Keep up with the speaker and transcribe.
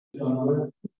Another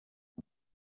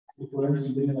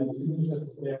differential linear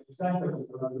distinctions they are precisely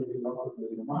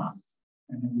the mass,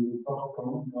 and the top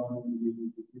from going to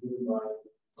be given by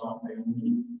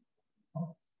something.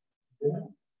 Okay.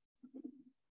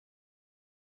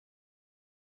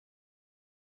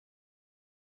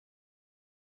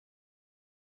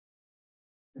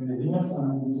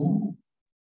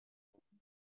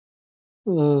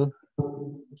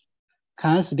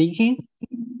 Can I speaking?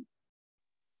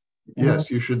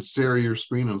 Yes, you should share your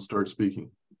screen and start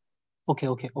speaking.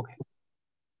 Okay.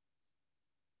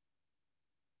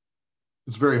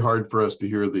 It's very hard for us to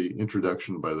hear the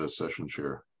introduction by this session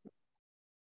chair.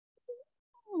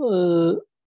 Can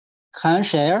I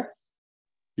share?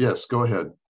 Yes, go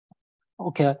ahead.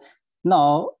 Okay.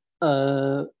 Now,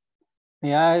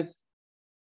 may I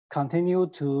continue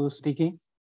to speaking?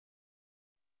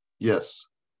 Yes.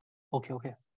 Okay.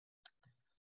 Okay.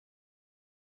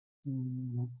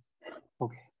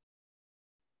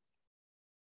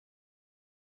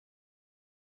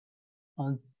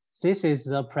 This is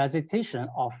the presentation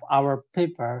of our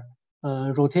paper,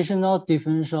 rotational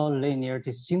differential linear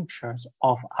distinctions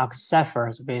of arc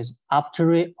ciphers with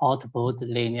arbitrary output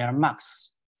linear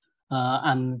max.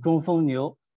 I'm Zhongfeng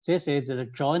Liu. This is the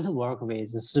joint work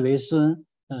with Siwei Sun,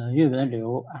 Yunwen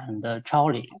Liu, and Chao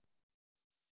Li.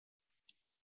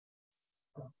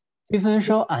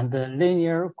 Differential and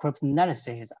linear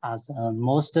cryptanalysis are the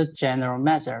most general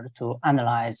method to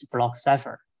analyze block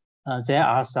cipher. There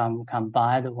are some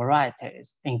combined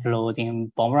varieties,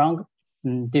 including boomerang,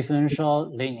 differential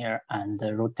linear, and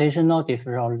rotational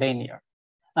differential linear.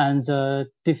 And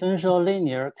differential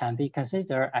linear can be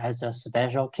considered as a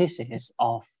special cases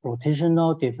of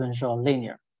rotational differential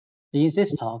linear. In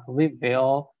this talk, we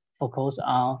will focus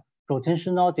on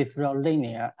rotational differential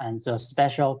linear and the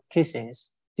special cases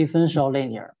differential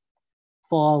linear.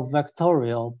 For a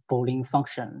vectorial Boolean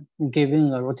function,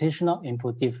 given a rotational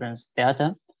input difference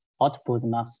delta, output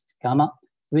max gamma,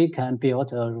 we can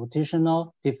build a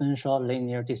rotational differential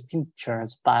linear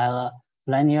distinctures by a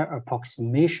linear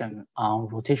approximation on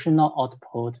rotational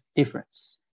output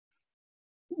difference.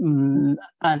 And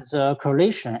the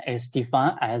correlation is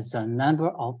defined as the number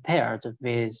of pairs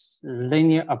with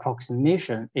linear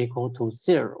approximation equal to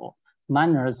 0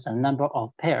 minus the number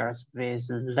of pairs with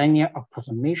linear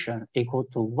approximation equal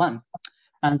to 1.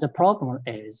 And the problem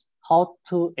is how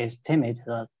to estimate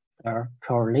the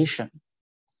correlation.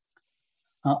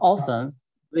 Often,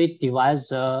 we divide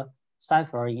the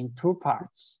cipher in two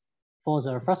parts. For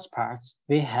the first part,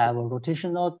 we have a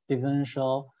rotational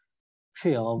differential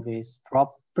trio with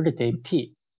probability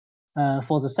P.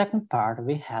 For the second part,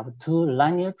 we have two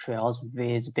linear trios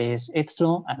with base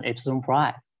epsilon and epsilon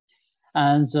prime.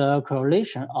 And the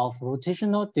correlation of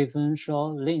rotational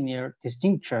differential linear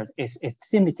distinctions is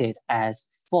estimated as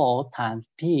 4 times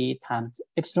P times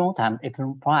epsilon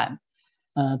prime.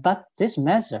 But this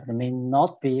method may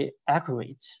not be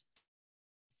accurate.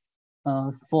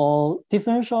 For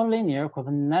differential linear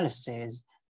cryptanalysis,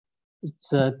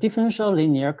 the differential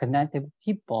linear connective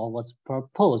table was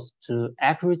proposed to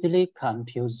accurately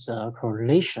compute the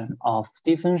correlation of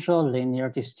differential linear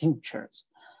distinctions.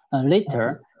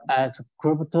 Later, at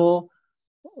Crypto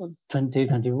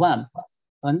 2021,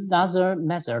 another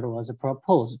method was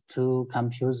proposed to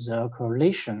compute the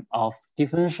correlation of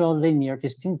differential linear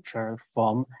distinctions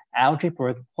from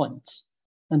algebraic points.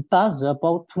 But the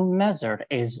above two method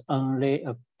is only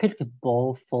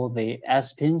applicable for the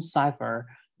S-spin cipher,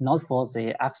 not for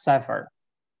the arc cipher.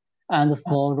 And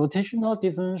for rotational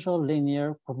differential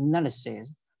linear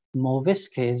cryptanalysis,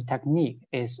 Movinsky's technique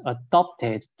is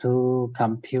adopted to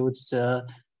compute the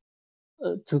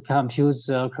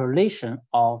correlation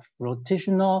of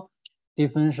rotational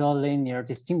differential linear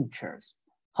distinctions.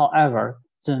 However,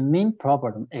 the main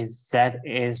problem is that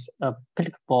it is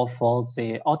applicable for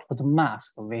the output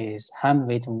mask with Helm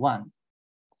weight 1.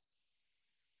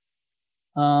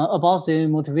 About the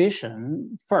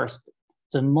motivation, first,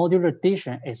 the modular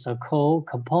addition is a core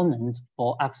component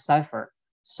for arc cipher.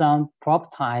 Some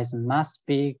properties must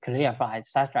be clarified,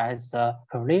 such as the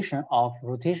correlation of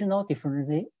rotational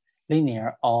differential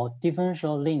linear or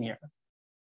differential linear.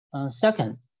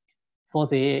 Second, for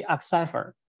the arc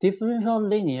cipher, differential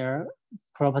linear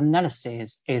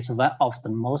cryptanalysis is one of the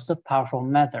most powerful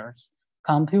methods.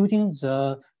 Computing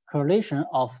the correlation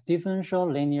of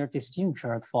differential linear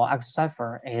distinctions for arc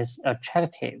cipher is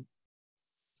attractive.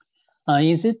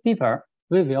 In this paper,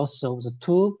 we will solve the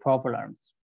two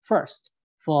problems. First,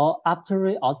 for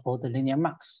arbitrary output linear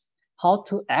max, how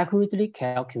to accurately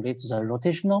calculate the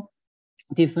rotational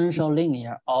differential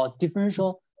linear or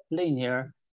differential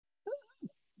linear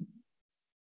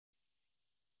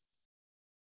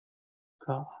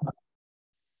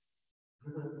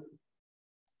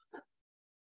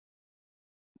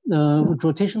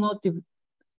rotational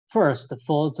first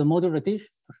for the model rotation.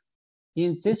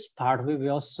 In this part, we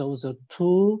will solve the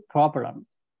two problems.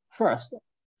 First,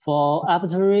 for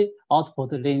arbitrary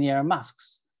output linear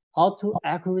masks, how to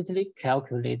accurately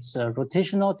calculate the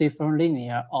rotational different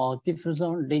linear or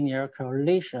differential linear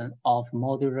correlation of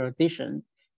modular addition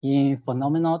in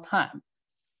phenomenal time.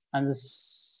 And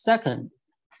second,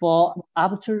 for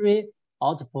arbitrary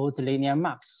output linear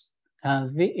masks,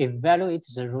 can we evaluate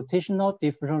the rotational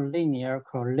differential linear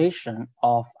correlation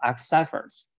of X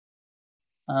ciphers?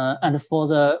 And for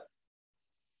the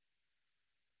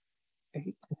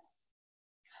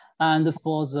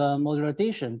modular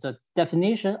addition, the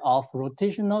definition of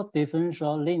rotational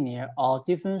differential linear or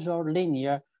differential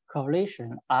linear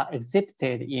correlation are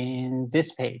exhibited in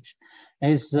this page.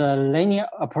 It's a linear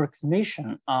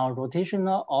approximation on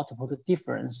rotational output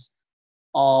difference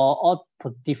or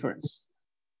output difference.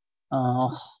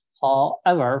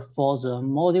 However, for the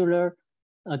modular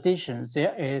addition,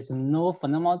 there is no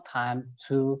phenomenal time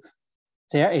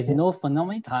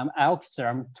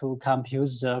algorithm to compute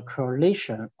the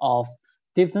correlation of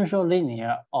differential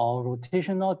linear or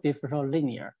rotational differential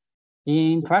linear.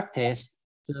 In practice,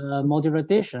 the modular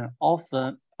addition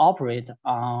often operate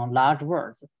on large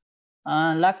words.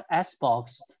 Like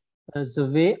S-box, the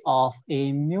way of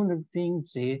enumerating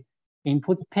the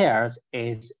input pairs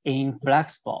is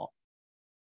inflexible.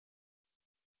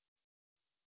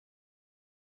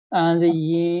 And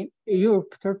in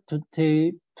Europe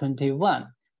 2021,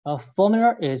 a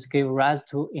formula is given rise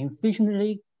to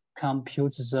efficiently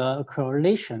compute the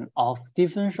correlation of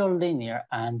differential linear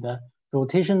and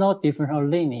rotational differential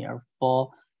linear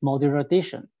for modular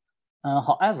addition.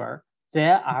 However,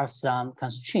 there are some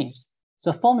constraints.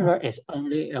 The formula is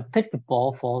only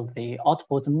applicable for the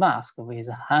output mask with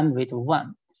handweight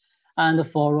 1. And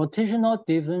for rotational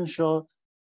differential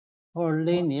or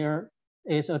linear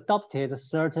is adopted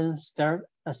certain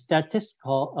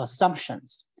statistical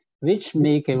assumptions, which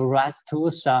may give rise to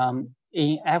some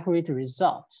inaccurate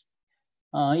results.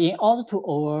 In order to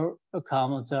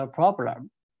overcome the problem,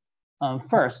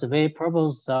 first, we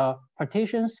propose the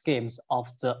partition schemes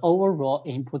of the overall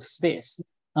input space.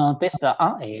 Based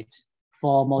on it,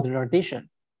 for modular addition,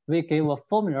 we give a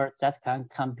formula that can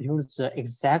compute the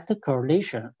exact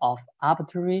correlation of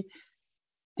arbitrary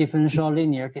differential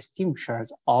linear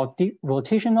distinctures or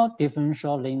rotational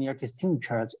differential linear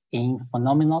distinctures in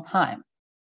phenomenal time.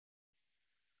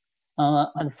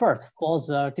 And first, for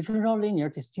the differential linear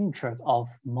distinctures of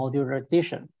modular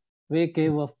addition, we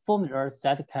give a formula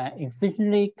that can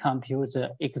efficiently compute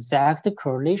the exact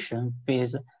correlation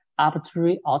with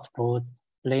arbitrary output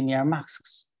linear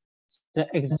masks. The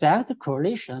exact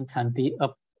correlation can be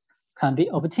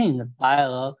obtained by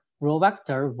a row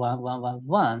vector 1, 1, 1,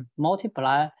 1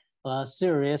 multiply a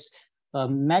series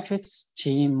matrix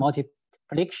chain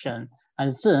multiplication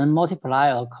and then multiply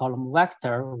a column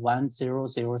vector 1, 0,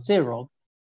 0, 0,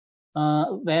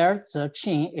 where the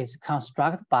chain is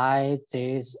constructed by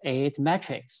these 8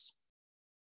 matrices.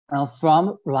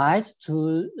 From right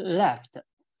to left,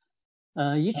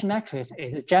 each matrix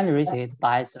is generated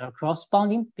by the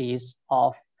corresponding bits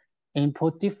of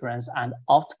input difference and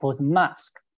output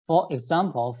mask. For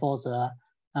example, for the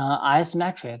S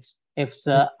matrix, if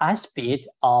the S bit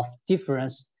of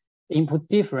input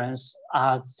difference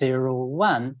are 0,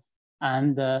 1,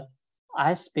 and the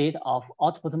S bit of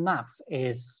output mask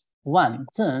is 1,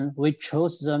 then we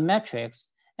choose the matrix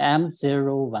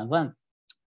M0, 1, 1.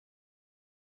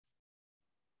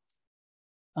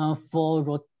 For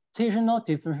rotational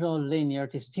differential linear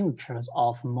distinctures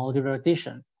of modular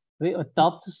addition, we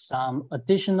adopt some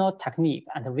additional technique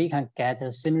and we can get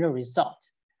a similar result.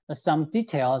 Some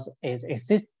details is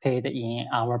exhibited in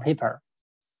our paper.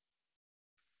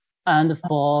 And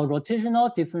for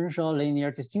rotational differential linear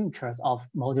distinctures of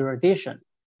modular addition,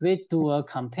 we do a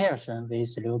comparison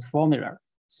with Liu's formula.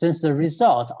 Since the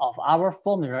result of our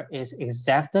formula is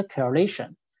exact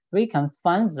correlation, we can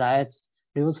find that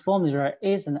Liu's formula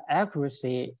is an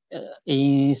accuracy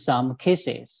in some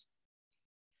cases.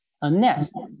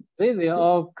 Next, we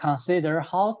will consider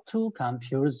how to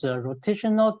compute the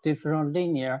rotational differential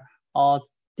linear or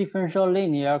differential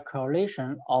linear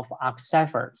correlation of X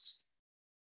ciphers.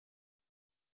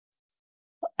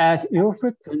 At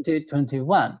Europe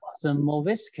 2021, the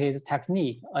Movisky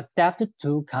technique adapted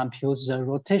to compute the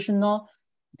rotational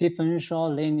differential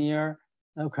linear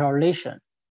correlation.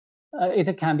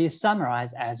 It can be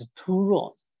summarized as 2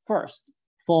 rules. First,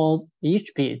 for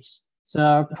each bit,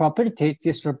 the probability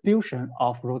distribution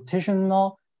of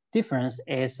rotational difference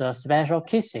is a special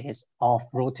cases of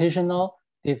rotational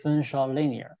differential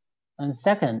linear. And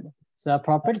second, the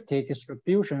probability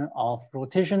distribution of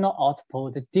rotational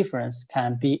output difference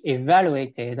can be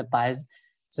evaluated by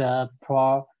the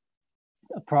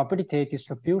probability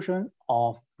distribution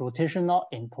of rotational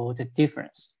input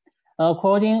difference.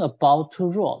 According about two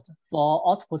rules, for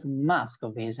output mask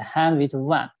with hand width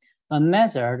 1, a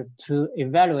method to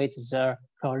evaluate the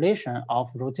correlation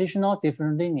of rotational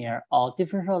differential linear or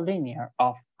differential linear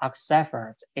of arc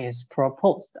ciphers is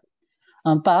proposed.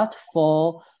 But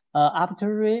for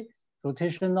arbitrary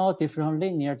rotational differential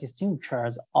linear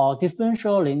distinctures or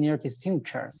differential linear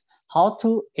distinctures, how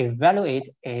to evaluate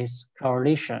its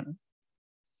correlation?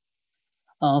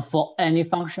 For any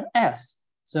function S,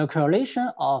 the correlation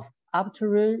of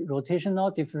arbitrary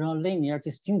rotational differential linear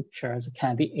distinctures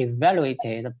can be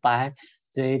evaluated by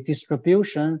the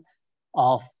distribution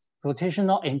of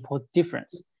rotational input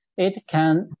difference. It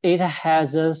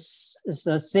has the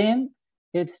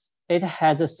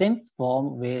same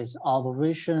form with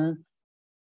operation.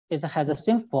 It has the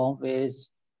same form with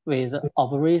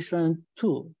operation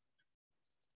 2.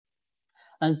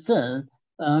 And then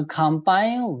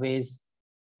combine with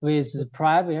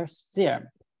previous theorem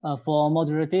for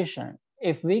modulation.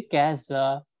 If we get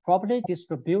the probability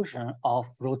distribution of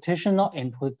rotational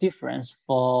input difference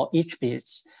for each bit,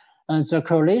 the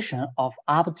correlation of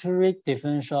arbitrary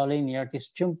differential linear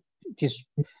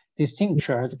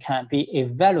distinctures can be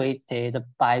evaluated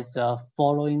by the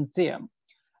following theorem.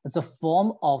 The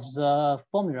form of the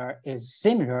formula is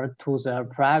similar to the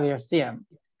previous theorem,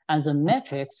 and the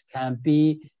matrix can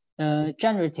be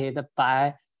generated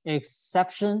by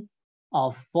exception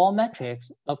of 4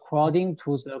 matrices according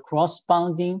to the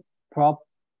corresponding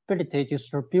probability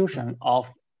distribution of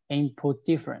input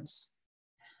difference.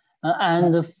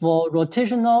 And for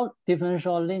rotational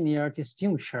differential linear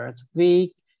distinctures,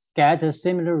 we get a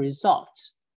similar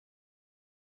result.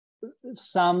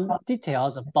 Some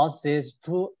details about these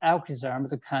two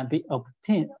algorithms can be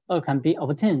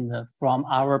obtained from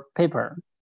our paper.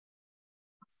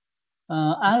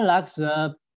 Unlike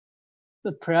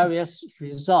the previous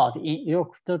result in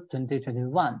Europe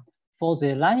 2021, for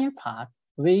the linear part,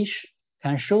 which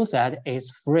can show that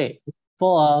it's free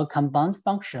for a compound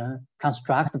function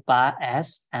constructed by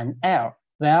S and L,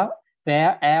 where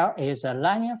L is a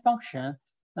linear function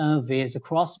with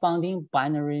corresponding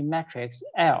binary matrix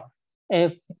L.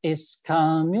 If it's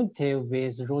commutative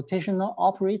with rotational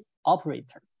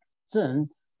operator, then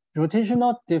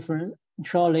rotational differential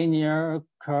linear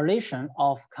correlation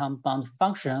of compound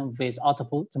function with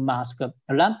output mask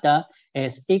lambda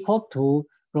is equal to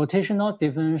rotational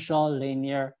differential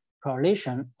linear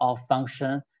correlation of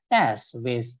function S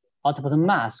with output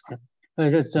mask, where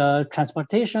the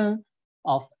transportation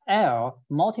of L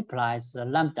multiplies the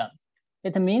lambda.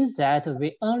 It means that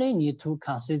we only need to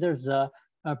consider the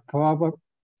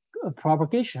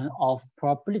propagation of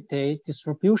probability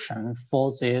distribution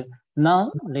for the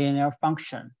non-linear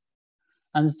function.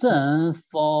 And then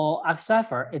for arc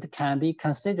cipher, it can be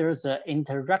considered the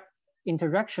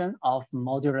interaction of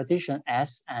modulation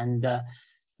S and the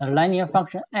linear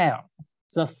function L.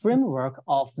 The framework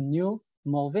of new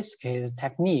Movinsky's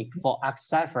technique for arc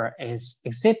cipher is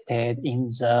exhibited in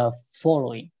the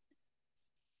following.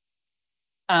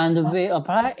 And we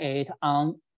apply it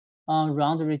on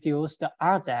round-reduced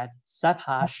RZ,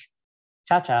 subhash,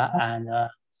 cha-cha, and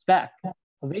spec.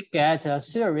 We get a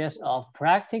series of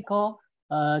practical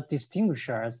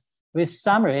distinguishers we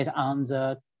summarize on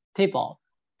the table.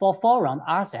 For 4-round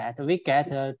RZ, we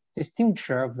get a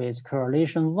distinguisher with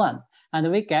correlation 1,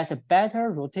 and we get a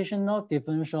better rotational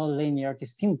differential linear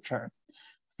distinguisher.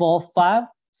 For 5,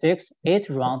 6,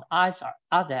 8-round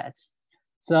RZ,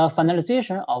 the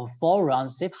finalization of 4-round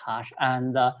subhash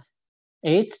and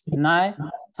 8, 9,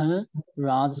 10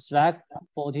 round spec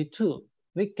 42,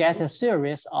 we get a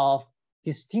series of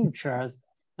distinguishers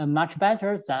much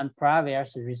better than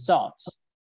previous results.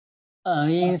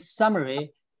 In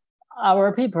summary,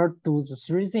 our paper does the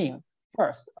 3 things.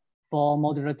 First, for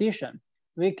modulation,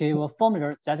 we give a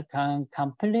formula that can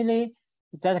compute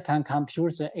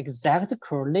the exact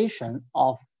correlation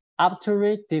of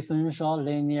arbitrary differential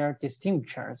linear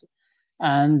distinctures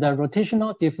and the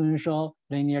rotational differential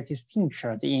linear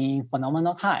distinctures in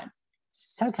phenomenal time.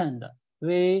 Second,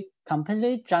 we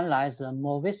completely generalize the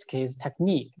Movinsky's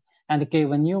technique and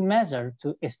give a new method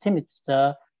to estimate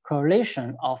the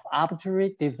correlation of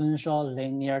arbitrary differential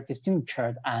linear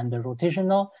distinctures and the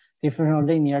rotational differential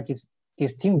linear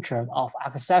distinctures of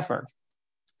arc ciphers.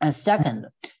 And second,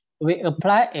 we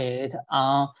apply it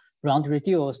on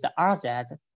round-reduced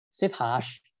RZ,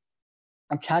 subhash,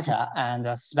 cha-cha,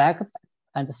 and spec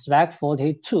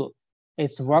 42.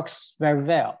 It works very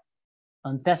well.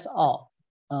 And that's all.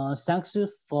 Thanks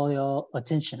for your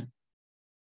attention.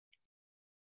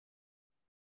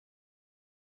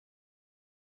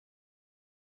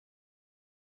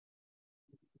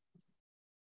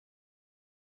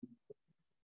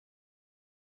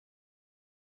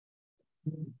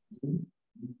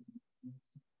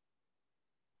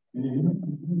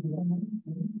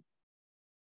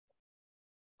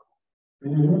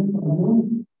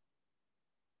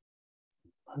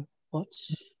 What?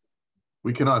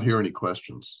 We cannot hear any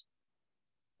questions.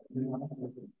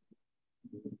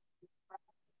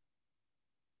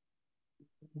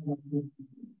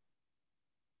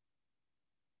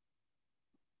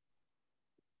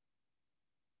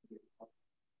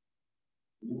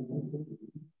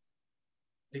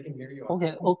 They can hear you.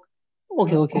 Okay,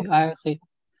 okay. I hear.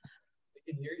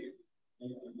 They can hear you.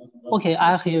 Okay,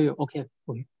 I hear you. Okay.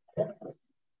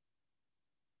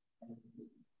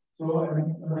 So,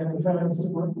 if I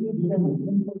understand correctly, you can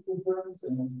input difference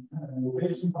and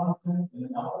rotation constant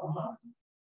and alpha mass.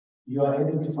 You are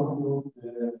able to compute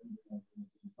the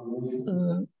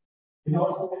rotation. You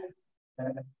also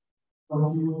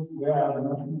compute where are the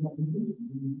maximum computers,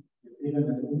 even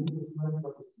the input difference,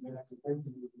 what is the next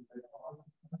effective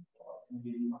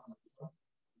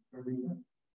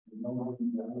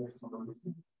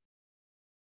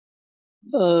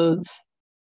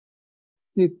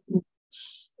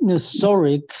No,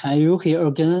 sorry, can you hear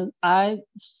again? I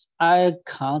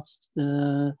can't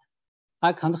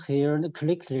hear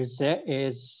clearly. There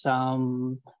is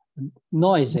some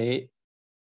noisy.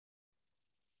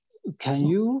 Can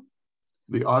you?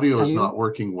 The audio is not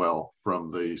working well from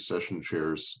the session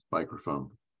chair's microphone.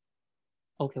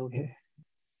 Okay.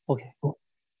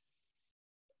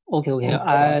 I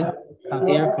can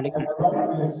hear clearly.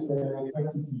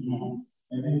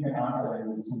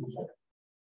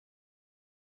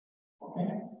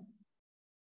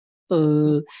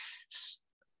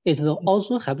 It will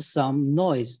also have some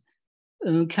noise.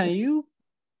 Can you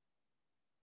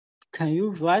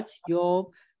write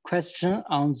your question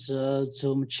on the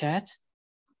Zoom chat?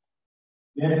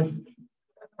 Yes.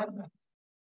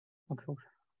 Okay.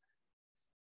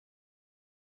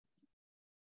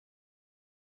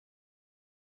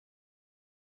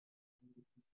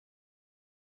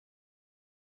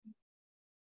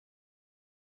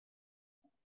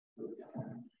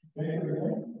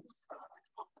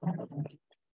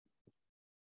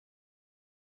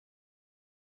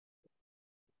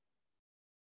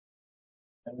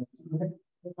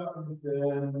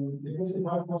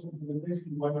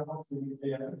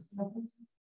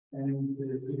 And